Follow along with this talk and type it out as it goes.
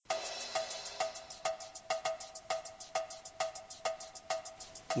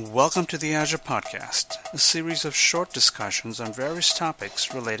Welcome to the Azure PodCast, a series of short discussions on various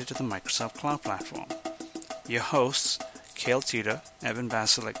topics related to the Microsoft Cloud Platform. Your hosts, Kale Tita, Evan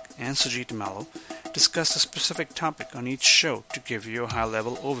Basilik, and Sujit Mello, discuss a specific topic on each show to give you a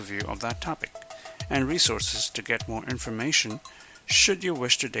high-level overview of that topic, and resources to get more information should you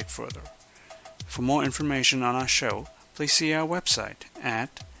wish to dig further. For more information on our show, please see our website at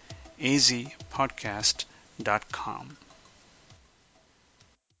azpodcast.com.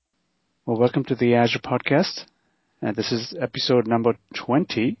 Well, welcome to the Azure Podcast. This is episode number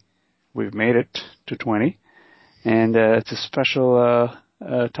 20. We've made it to 20. And it's a special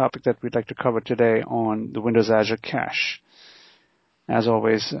topic that we'd like to cover today on the Windows Azure Cache. As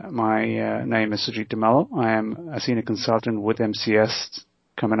always, my name is Sujit DeMello. I am a senior consultant with MCS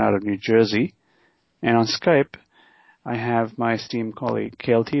coming out of New Jersey. And on Skype, I have my esteemed colleague,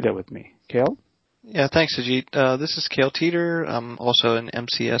 Kale Tita, with me. Kale? Yeah, thanks, Ajit. This is Kale Teeter. I'm also an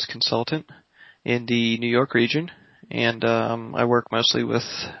MCS consultant in the New York region, and I work mostly with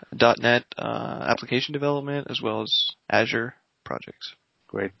 .NET application development as well as Azure projects.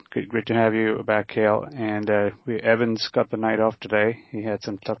 Great to have you back, Kale. And Evan's got the night off today. He had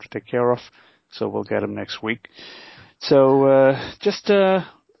some stuff to take care of, so we'll get him next week. So just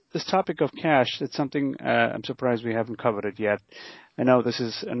this topic of cache, it's something I'm surprised we haven't covered it yet. I know this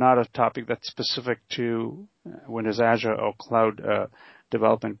is not a topic that's specific to Windows Azure or cloud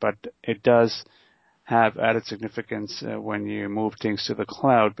development, but it does have added significance when you move things to the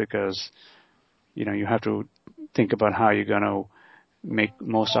cloud because, you have to think about how you're going to make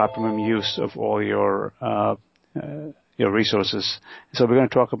most optimum use of all your resources. So we're going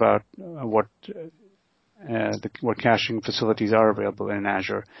to talk about what caching facilities are available in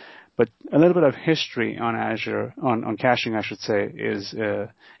Azure. But a little bit of history on Azure, on caching, I should say, is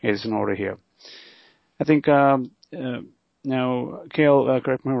in order here. I think now, Kale,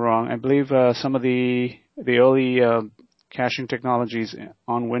 correct me if I'm wrong. I believe some of the early caching technologies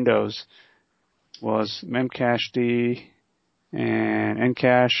on Windows was memcached and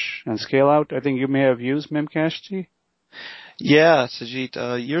encache and scale out. I think you may have used memcached. Yeah, Sajid.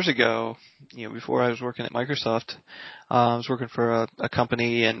 Years ago, before I was working at Microsoft, I was working for a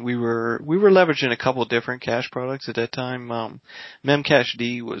company, and we were leveraging a couple of different cache products at that time.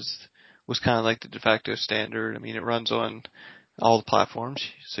 Memcached was kind of like the de facto standard. I mean, it runs on all the platforms,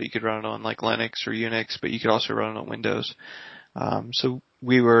 so you could run it on like Linux or Unix, but you could also run it on Windows. So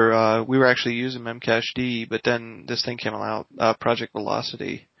we were actually using memcached, but then this thing came out, Project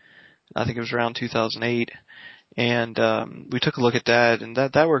Velocity. I think it was around 2008. And we took a look at that, and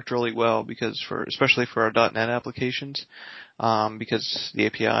that worked really well because especially for our .NET applications, because the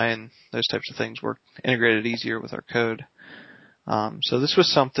API and those types of things were integrated easier with our code. So this was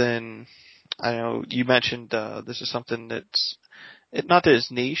something, I know you mentioned this is something that's not that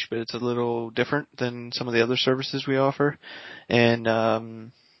it's niche, but it's a little different than some of the other services we offer. And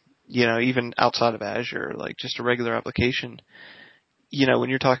even outside of Azure, like just a regular application, when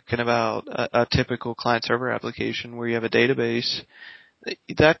you're talking about a typical client-server application where you have a database,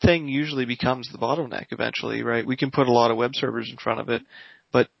 that thing usually becomes the bottleneck eventually, right? We can put a lot of web servers in front of it,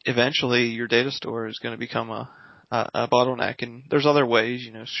 but eventually your data store is going to become a bottleneck. And there's other ways,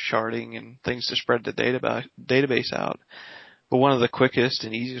 sharding and things to spread the database out. But one of the quickest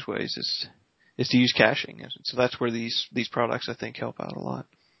and easiest ways is to use caching. So that's where these products, I think, help out a lot.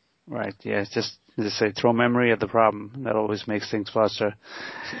 Right. Yeah. It's just say throw memory at the problem. That always makes things faster.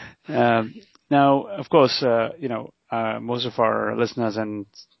 Now, of course, most of our listeners and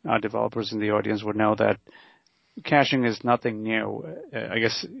our developers in the audience would know that caching is nothing new. I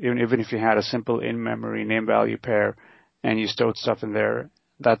guess even if you had a simple in-memory name-value pair and you stored stuff in there,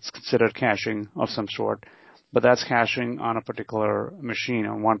 that's considered caching of some sort. But that's caching on a particular machine,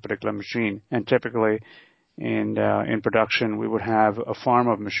 on one particular machine, and typically in production, we would have a farm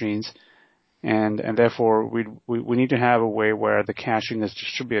of machines, and therefore we need to have a way where the caching is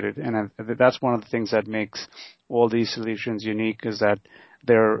distributed, and that's one of the things that makes all these solutions unique is that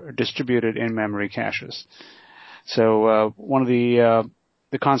they're distributed in-memory caches. So one of the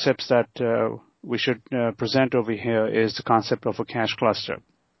concepts that we should present over here is the concept of a cache cluster,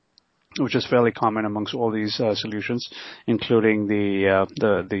 which is fairly common amongst all these solutions, including the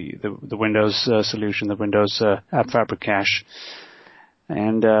Windows solution, the Windows App Fabric cache.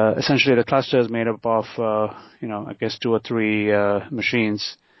 And essentially, the cluster is made up of, I guess 2 or 3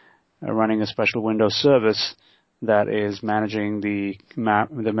 machines running a special Windows service that is managing the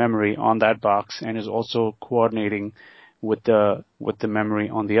memory on that box and is also coordinating with the memory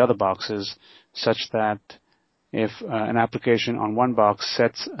on the other boxes, such that if an application on one box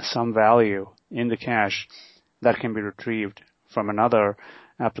sets some value in the cache, that can be retrieved from another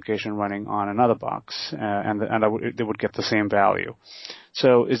application running on another box, and they would get the same value.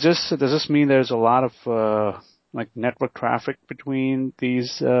 So does this mean there's a lot of like network traffic between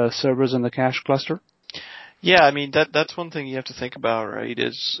these servers and the cache cluster? Yeah, I mean that's one thing you have to think about, right?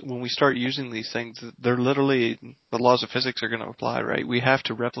 Is when we start using these things, they're literally the laws of physics are going to apply, right? We have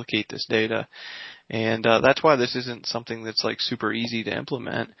to replicate this data. And that's why this isn't something that's like super easy to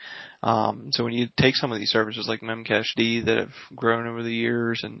implement. So when you take some of these services like Memcached that have grown over the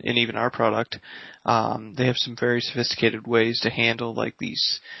years, and even our product, they have some very sophisticated ways to handle like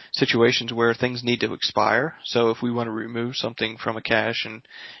these situations where things need to expire. So if we want to remove something from a cache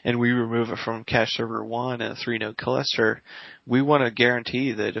and we remove it from cache server 1 in a 3-node cluster, we want to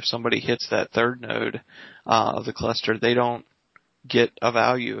guarantee that if somebody hits that third node of the cluster, they don't get a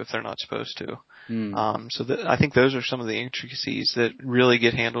value if they're not supposed to. I think those are some of the intricacies that really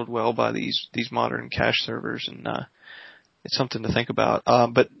get handled well by these modern cache servers, and it's something to think about.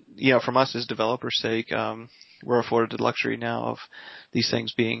 But from us as developers' sake, we're afforded the luxury now of these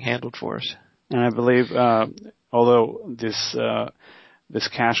things being handled for us. And I believe, although this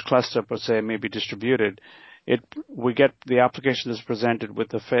cache cluster per se may be distributed, we get the application is presented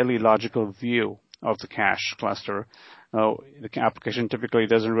with a fairly logical view of the cache cluster. The application typically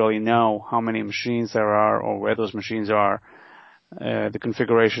doesn't really know how many machines there are or where those machines are. The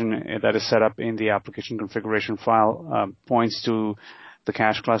configuration that is set up in the application configuration file points to the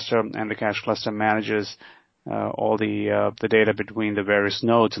cache cluster, and the cache cluster manages all the data between the various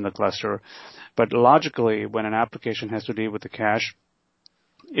nodes in the cluster. But logically, when an application has to deal with the cache,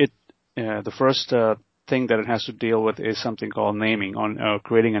 the first thing that it has to deal with is something called naming,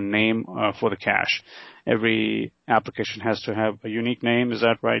 creating a name for the cache. Every application has to have a unique name. Is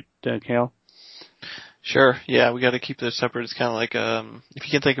that right, Cale? Sure. Yeah, we got to keep those separate. It's kind of like if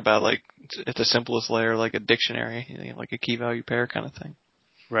you can think about like at the simplest layer, like a dictionary, like a key value pair kind of thing.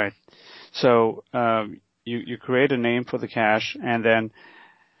 Right. So you create a name for the cache, and then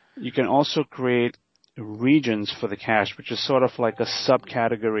you can also create regions for the cache, which is sort of like a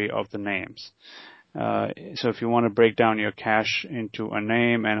subcategory of the names. So if you want to break down your cache into a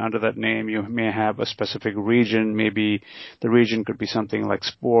name, and under that name you may have a specific region, maybe the region could be something like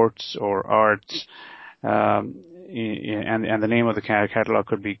sports or arts, and the name of the catalog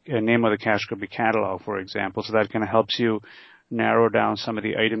could be name of the cache could be catalog, for example. So that kind of helps you narrow down some of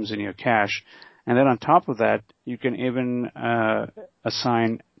the items in your cache. And then on top of that, you can even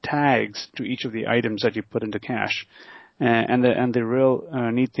assign tags to each of the items that you put into cache. And the real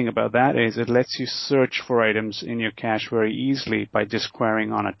neat thing about that is it lets you search for items in your cache very easily by just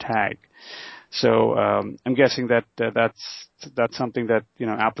querying on a tag. So I'm guessing that that's something that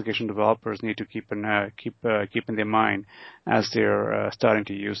application developers need to keep in their mind as they're starting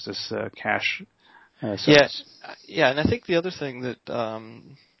to use this cache service. Yeah, and I think the other thing that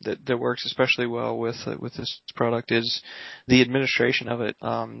that works especially well with this product is the administration of it.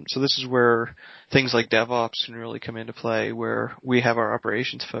 So this is where things like DevOps can really come into play, where we have our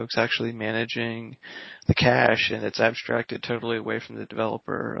operations folks actually managing the cache, and it's abstracted totally away from the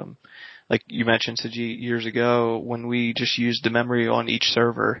developer. Like you mentioned, Sajid, years ago, when we just used the memory on each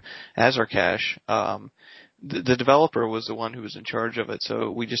server as our cache, the developer was the one who was in charge of it. So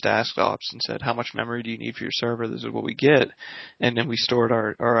we just asked Ops and said, how much memory do you need for your server? This is what we get. And then we stored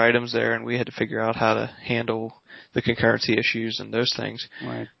our items there, and we had to figure out how to handle the concurrency issues and those things.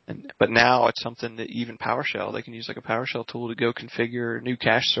 Right. But now it's something that even PowerShell, they can use like a PowerShell tool to go configure new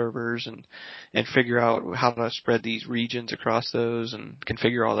cache servers and figure out how to spread these regions across those and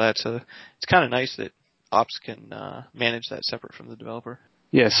configure all that. So it's kind of nice that Ops can manage that separate from the developer.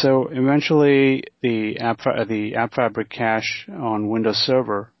 Yeah, so eventually the App Fabric cache on Windows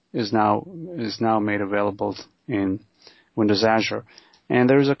Server is now made available in Windows Azure, and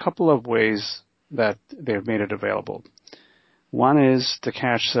there's a couple of ways that they've made it available. One is the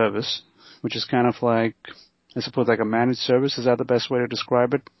cache service, which is kind of like, I suppose, like a managed service. Is that the best way to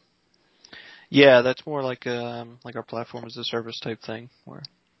describe it? Yeah, that's more like our platform as a service type thing, where it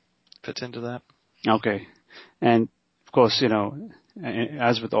fits into that. Okay, and of course,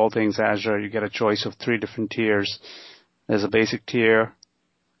 as with all things Azure, you get a choice of 3 different tiers. There's a basic tier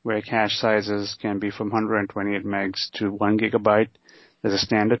where cache sizes can be from 128 megs to 1 gigabyte. There's a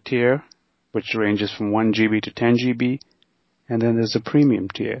standard tier, which ranges from 1 GB to 10 GB. And then there's a premium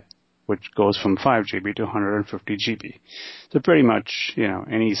tier, which goes from 5 GB to 150 GB. So pretty much,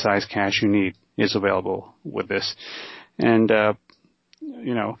 any size cache you need is available with this. And, of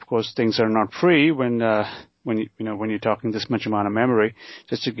course, things are not free when you're talking this much amount of memory.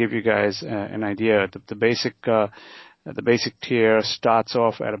 Just to give you guys an idea, the basic The basic tier starts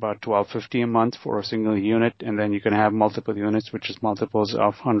off at about $12.50 a month for a single unit, and then you can have multiple units, which is multiples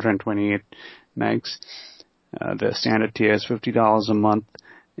of 128 megs. The standard tier is $50 a month,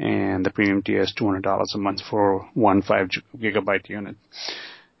 and the premium tier is $200 a month for one 5 gigabyte unit.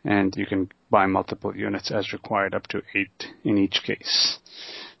 And you can buy multiple units as required, up to 8 in each case.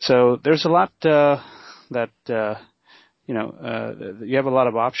 So there's a lot that you have a lot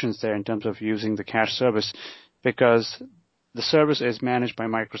of options there in terms of using the cache service, because the service is managed by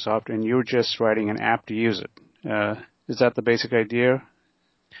Microsoft and you're just writing an app to use it. Is that the basic idea?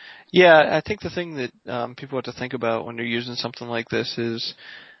 Yeah, I think the thing that people have to think about when they're using something like this is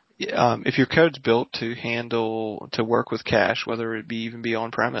if your code's built to work with cache, whether it be even be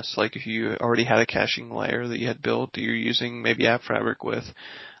on-premise, like if you already had a caching layer that you had built that you're using maybe App Fabric with,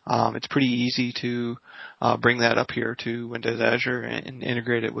 it's pretty easy to bring that up here to Windows Azure and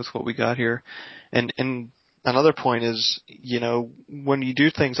integrate it with what we got here. And another point is, when you do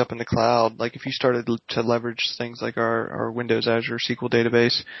things up in the cloud, like if you started to leverage things like our Windows Azure SQL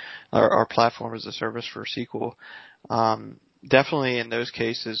database, our platform as a service for SQL, definitely in those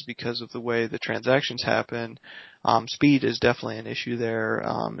cases, because of the way the transactions happen, speed is definitely an issue there,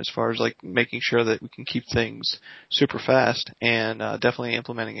 as far as like making sure that we can keep things super fast, and definitely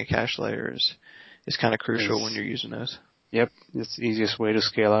implementing a cache layer is kind of crucial when you're using those. Yep, it's the easiest way to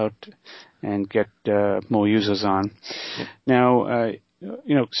scale out and get more users on. Yep. Now,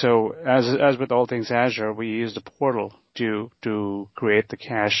 so as with all things Azure, we use the portal to create the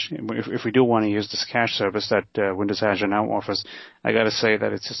cache. If we do want to use this cache service that Windows Azure now offers, I got to say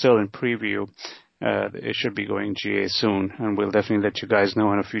that it's still in preview. It should be going GA soon, and we'll definitely let you guys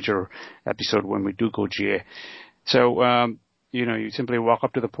know in a future episode when we do go GA. So, you simply walk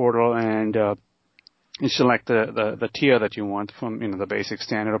up to the portal and you select the tier that you want from the basic,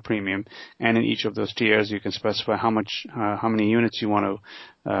 standard, or premium, and in each of those tiers you can specify how many units you want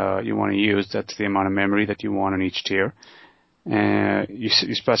to use. That's the amount of memory that you want on each tier. You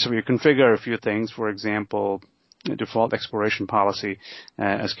configure a few things. For example, the default exploration policy,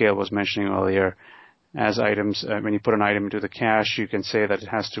 as Gail was mentioning earlier. As items, when you put an item into the cache, you can say that it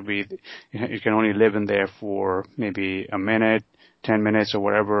has to be, you can only live in there for maybe a minute, 10 minutes, or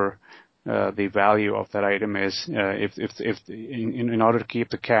whatever the value of that item is. In order to keep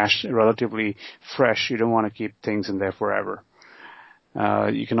the cache relatively fresh, you don't want to keep things in there forever.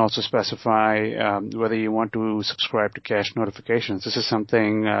 You can also specify whether you want to subscribe to cache notifications. This is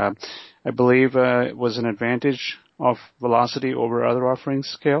something I believe was an advantage of Velocity over other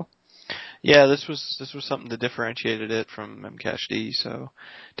offerings, Kale. Yeah, this was something that differentiated it from Memcached, so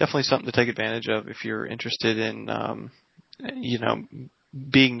definitely something to take advantage of if you're interested in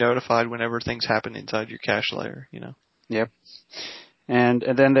being notified whenever things happen inside your cache layer, Yep. And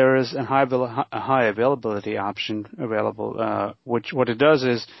then there is a high availability option available, which what it does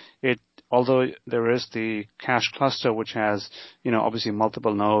is although there is the cache cluster, which has, obviously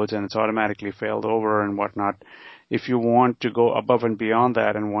multiple nodes and it's automatically failed over and whatnot, if you want to go above and beyond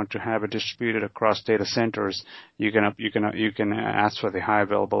that and want to have it distributed across data centers, you can ask for the high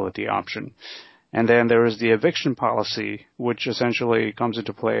availability option. And then there is the eviction policy, which essentially comes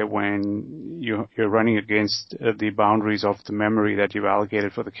into play when you're running against the boundaries of the memory that you've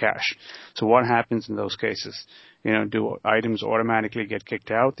allocated for the cache. So what happens in those cases? Do items automatically get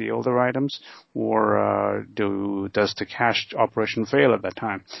kicked out, the older items, or does the cache operation fail at that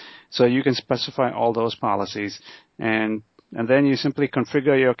time? So you can specify all those policies, and then you simply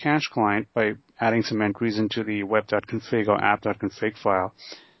configure your cache client by adding some entries into the web.config or app.config file.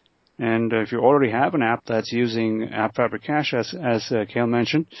 And if you already have an app that's using App Fabric Cache, as Kale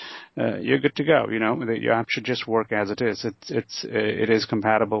mentioned, you're good to go. Your app should just work as it is. It is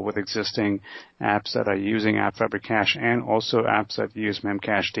compatible with existing apps that are using App Fabric Cache and also apps that use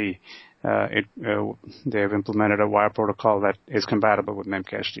Memcached. They have implemented a wire protocol that is compatible with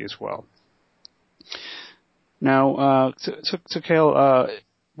Memcached as well. Now, so Kale,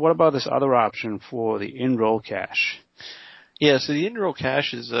 what about this other option for the in-roll cache? Yeah, so the in-roll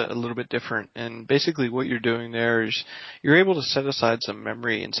cache is a little bit different, and basically what you're doing there is you're able to set aside some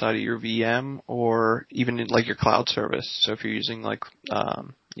memory inside of your VM or even in like your cloud service. So if you're using like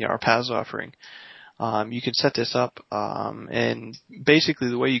our PaaS offering, you can set this up, and basically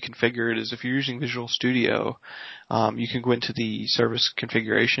the way you configure it is if you're using Visual Studio, you can go into the service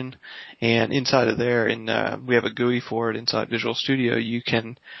configuration, and inside of there, we have a GUI for it inside Visual Studio, you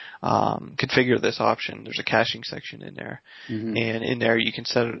can configure this option, there's a caching section in there. Mm-hmm. And in there you can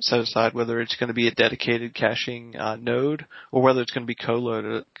set aside whether it's going to be a dedicated caching node or whether it's going to be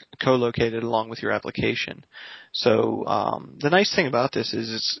co-located along with your application. So the nice thing about this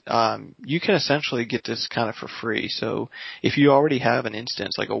is you can essentially get this kind of for free. So if you already have an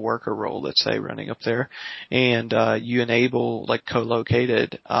instance, like a worker role, let's say, running up there, and you enable like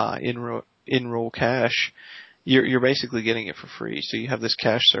co-located in-role cache, you're basically getting it for free. So you have this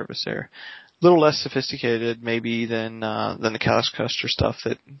cache service there. A little less sophisticated maybe than the cache cluster stuff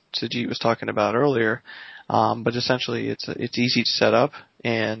that Sajid was talking about earlier. But essentially it's easy to set up,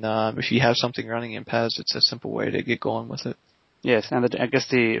 and if you have something running in PAS, it's a simple way to get going with it. Yes, and I guess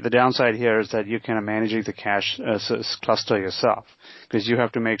the downside here is that you can manage the cache cluster yourself, because you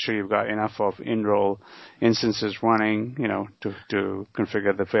have to make sure you've got enough of in-role instances running, to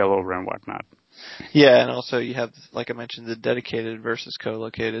configure the failover and whatnot. Yeah, and also you have, like I mentioned, the dedicated versus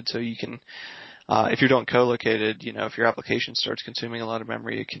co-located, so you can, if you're doing co-located, if your application starts consuming a lot of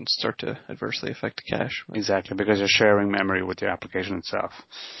memory, it can start to adversely affect the cache. Exactly, because you're sharing memory with your application itself.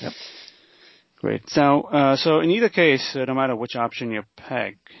 Yep. Great. So in either case, no matter which option you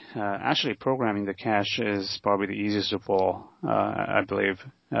pick, actually programming the cache is probably the easiest of all, I believe.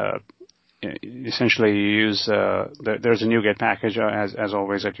 Essentially, you use there's a NuGet package as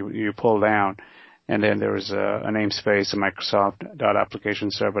always that you pull down, and then there is a namespace, a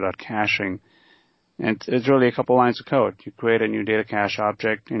Microsoft.applicationserver.caching, and it's really a couple lines of code. You create a new data cache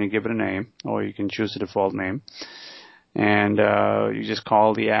object and you give it a name, or you can choose the default name, and you just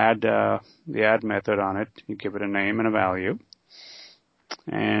call the add method on it. You give it a name and a value.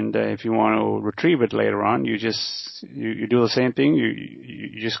 And if you want to retrieve it later on, you do the same thing.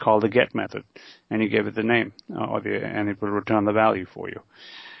 You just call the get method, and you give it the name, and it will return the value for you.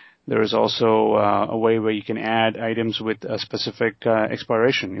 There is also a way where you can add items with a specific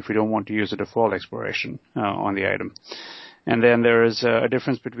expiration if you don't want to use the default expiration on the item. And then there is a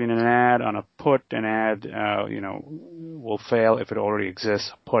difference between an add on a put. An add, will fail if it already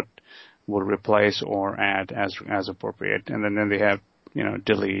exists. A put will replace or add as appropriate. And then they have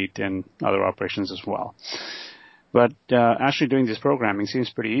delete and other operations as well. But actually doing this programming seems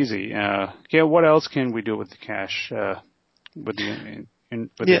pretty easy. Gail, what else can we do with the cache, with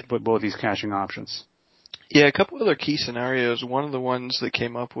both these caching options? Yeah, a couple other key scenarios. One of the ones that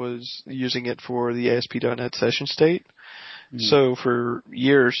came up was using it for the ASP.NET session state. So for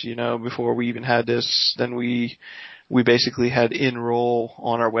years, before we even had this, then we basically had in-role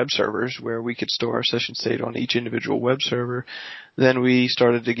on our web servers where we could store our session state on each individual web server. Then we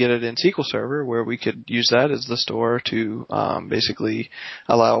started to get it in SQL Server where we could use that as the store to basically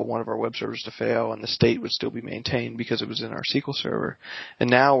allow one of our web servers to fail and the state would still be maintained because it was in our SQL Server. And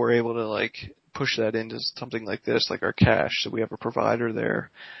now we're able to push that into something like this, like our cache. So we have a provider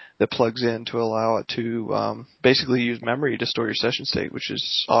there that plugs in to allow it to basically use memory to store your session state, which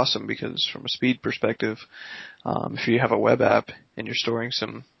is awesome because from a speed perspective, if you have a web app and you're storing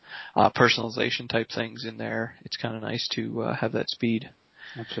some personalization type things in there, it's kind of nice to have that speed.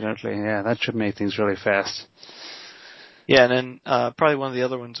 Absolutely, yeah, that should make things really fast. Yeah, and then probably one of the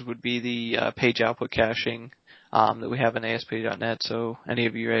other ones would be the page output caching that we have in ASP.NET. So any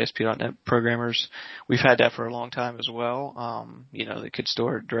of you ASP.NET programmers, we've had that for a long time as well. They could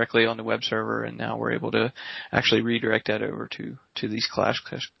store it directly on the web server, and now we're able to actually redirect that over to these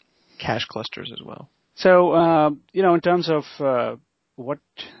cache clusters as well. So, in terms of what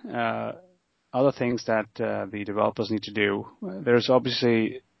other things that the developers need to do, there's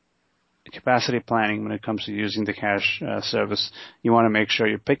obviously capacity planning when it comes to using the cache service. You want to make sure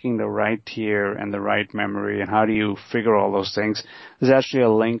you're picking the right tier and the right memory, and how do you figure all those things? There's actually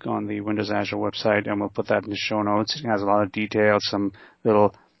a link on the Windows Azure website, and we'll put that in the show notes. It has a lot of details, some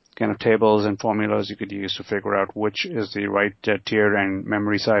little kind of tables and formulas you could use to figure out which is the right tier and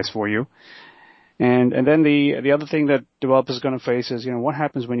memory size for you. And then the other thing that developers are going to face is, what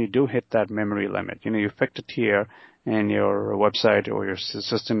happens when you do hit that memory limit? You've picked a tier and your website or your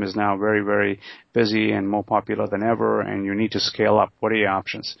system is now very, very busy and more popular than ever, and you need to scale up. What are your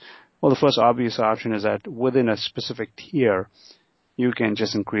options? Well, the first obvious option is that within a specific tier, you can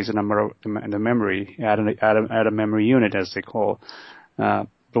just increase the number of the memory, add a memory unit, as they call. But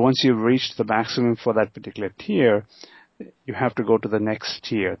once you've reached the maximum for that particular tier, you have to go to the next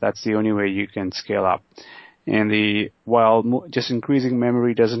tier. That's the only way you can scale up. And while just increasing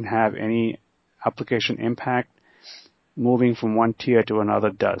memory doesn't have any application impact, moving from one tier to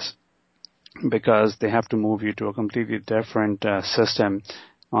another does, because they have to move you to a completely different system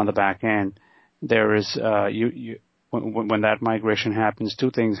on the back end. There is when that migration happens,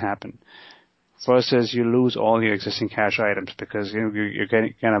 two things happen. First is you lose all your existing cache items because you're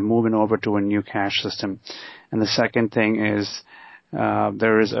kind of moving over to a new cache system. And the second thing is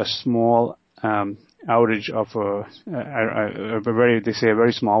there is a small outage of they say a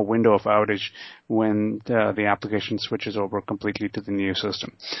very small window of outage when the application switches over completely to the new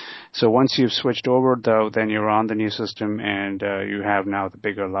system. So once you've switched over, though, then you're on the new system and you have now the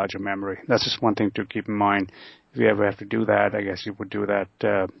bigger, larger memory. That's just one thing to keep in mind. If you ever have to do that, I guess you would do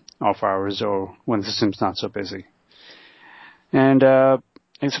that off hours or when the system's not so busy. And I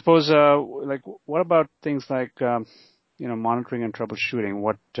suppose, what about things like monitoring and troubleshooting?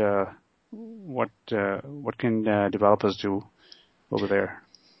 What can developers do over there?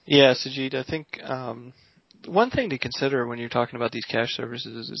 Yeah, Sajid, I think one thing to consider when you're talking about these cache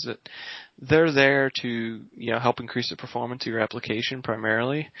services is that they're there to help increase the performance of your application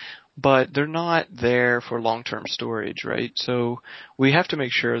primarily, but they're not there for long-term storage, right? So we have to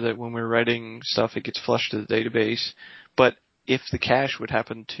make sure that when we're writing stuff, it gets flushed to the database. But if the cache would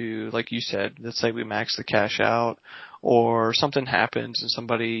happen to, like you said, let's say we max the cache out, or something happens and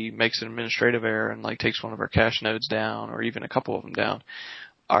somebody makes an administrative error and takes one of our cache nodes down, or even a couple of them down,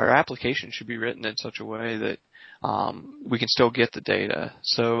 our application should be written in such a way that we can still get the data.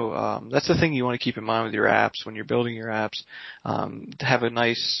 So that's the thing you want to keep in mind with your apps when you're building your apps, to have a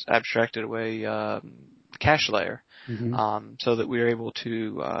nice abstracted away cache layer, so that we're able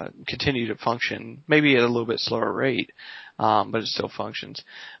to continue to function, maybe at a little bit slower rate, but it still functions.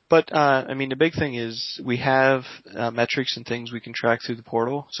 But the big thing is we have metrics and things we can track through the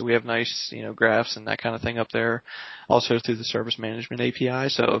portal. So we have nice, graphs and that kind of thing up there. Also through the service management API.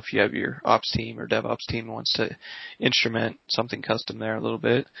 So if you have your ops team or DevOps team wants to instrument something custom there a little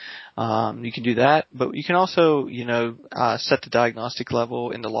bit, you can do that. But you can also, set the diagnostic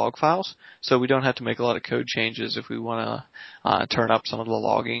level in the log files. So we don't have to make a lot of code changes if we want to turn up some of the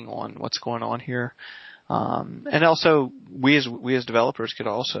logging on what's going on here. And also, we as developers could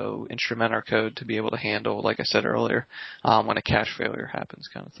also instrument our code to be able to handle, like I said earlier, when a cache failure happens,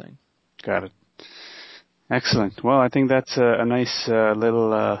 kind of thing. Got it. Excellent. Well, I think that's a nice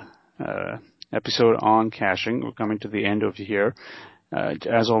little episode on caching. We're coming to the end of here.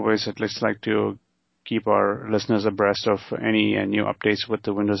 As always, I'd just like to keep our listeners abreast of any new updates with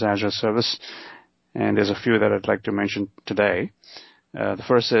the Windows Azure service. And there's a few that I'd like to mention today. The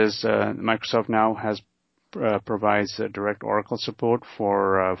first is Microsoft now provides direct Oracle support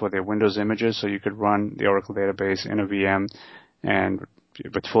for their Windows images, so you could run the Oracle database in a VM and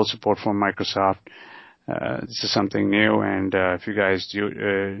with full support from Microsoft. This is something new, and if you guys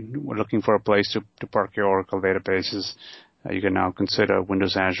were looking for a place to park your Oracle databases, you can now consider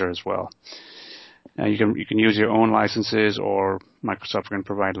Windows Azure as well. You can use your own licenses, or Microsoft can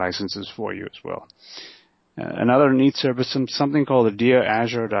provide licenses for you as well. Another neat service, something called the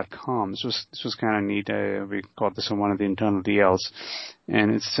DearAzure.com. This was kind of neat. We caught this on one of the internal DLs,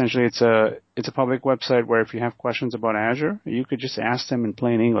 and it's a public website where if you have questions about Azure, you could just ask them in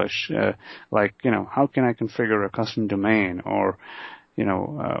plain English, how can I configure a custom domain, or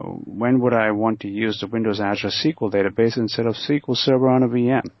when would I want to use the Windows Azure SQL database instead of SQL Server on a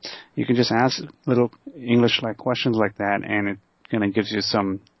VM? You can just ask little English-like questions like that, and it kind of gives you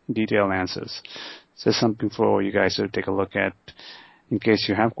some detailed answers. So it's something for you guys to take a look at in case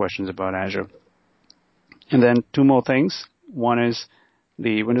you have questions about Azure. And then two more things. One is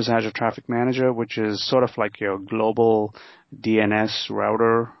the Windows Azure Traffic Manager, which is sort of like your global DNS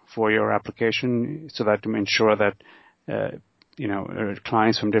router for your application, so that to ensure that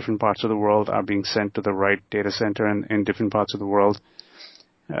clients from different parts of the world are being sent to the right data center in different parts of the world.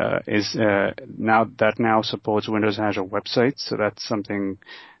 Now supports Windows Azure websites, so that's something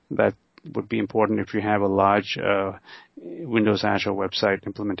that would be important if you have a large Windows Azure website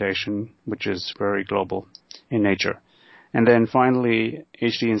implementation, which is very global in nature. And then finally,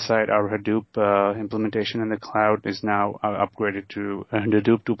 HD Insight, our Hadoop implementation in the cloud, is now upgraded to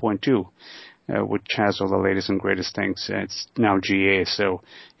Hadoop 2.2, which has all the latest and greatest things. It's now GA, so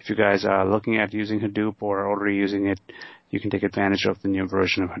if you guys are looking at using Hadoop or are already using it, you can take advantage of the new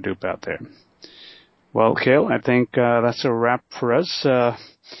version of Hadoop out there. Well, Kale, I think that's a wrap for us.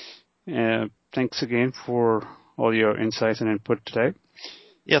 Thanks again for all your insights and input today.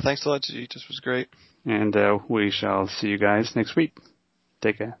 Yeah, thanks a lot, Sajid. This was great. And we shall see you guys next week.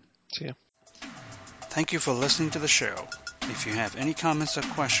 Take care. See ya. Thank you for listening to the show. If you have any comments or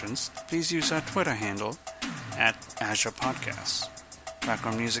questions, please use our Twitter handle @Azure Podcasts.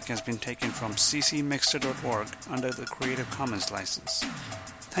 Background music has been taken from ccmixter.org under the Creative Commons license.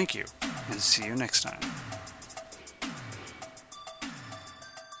 Thank you, and see you next time.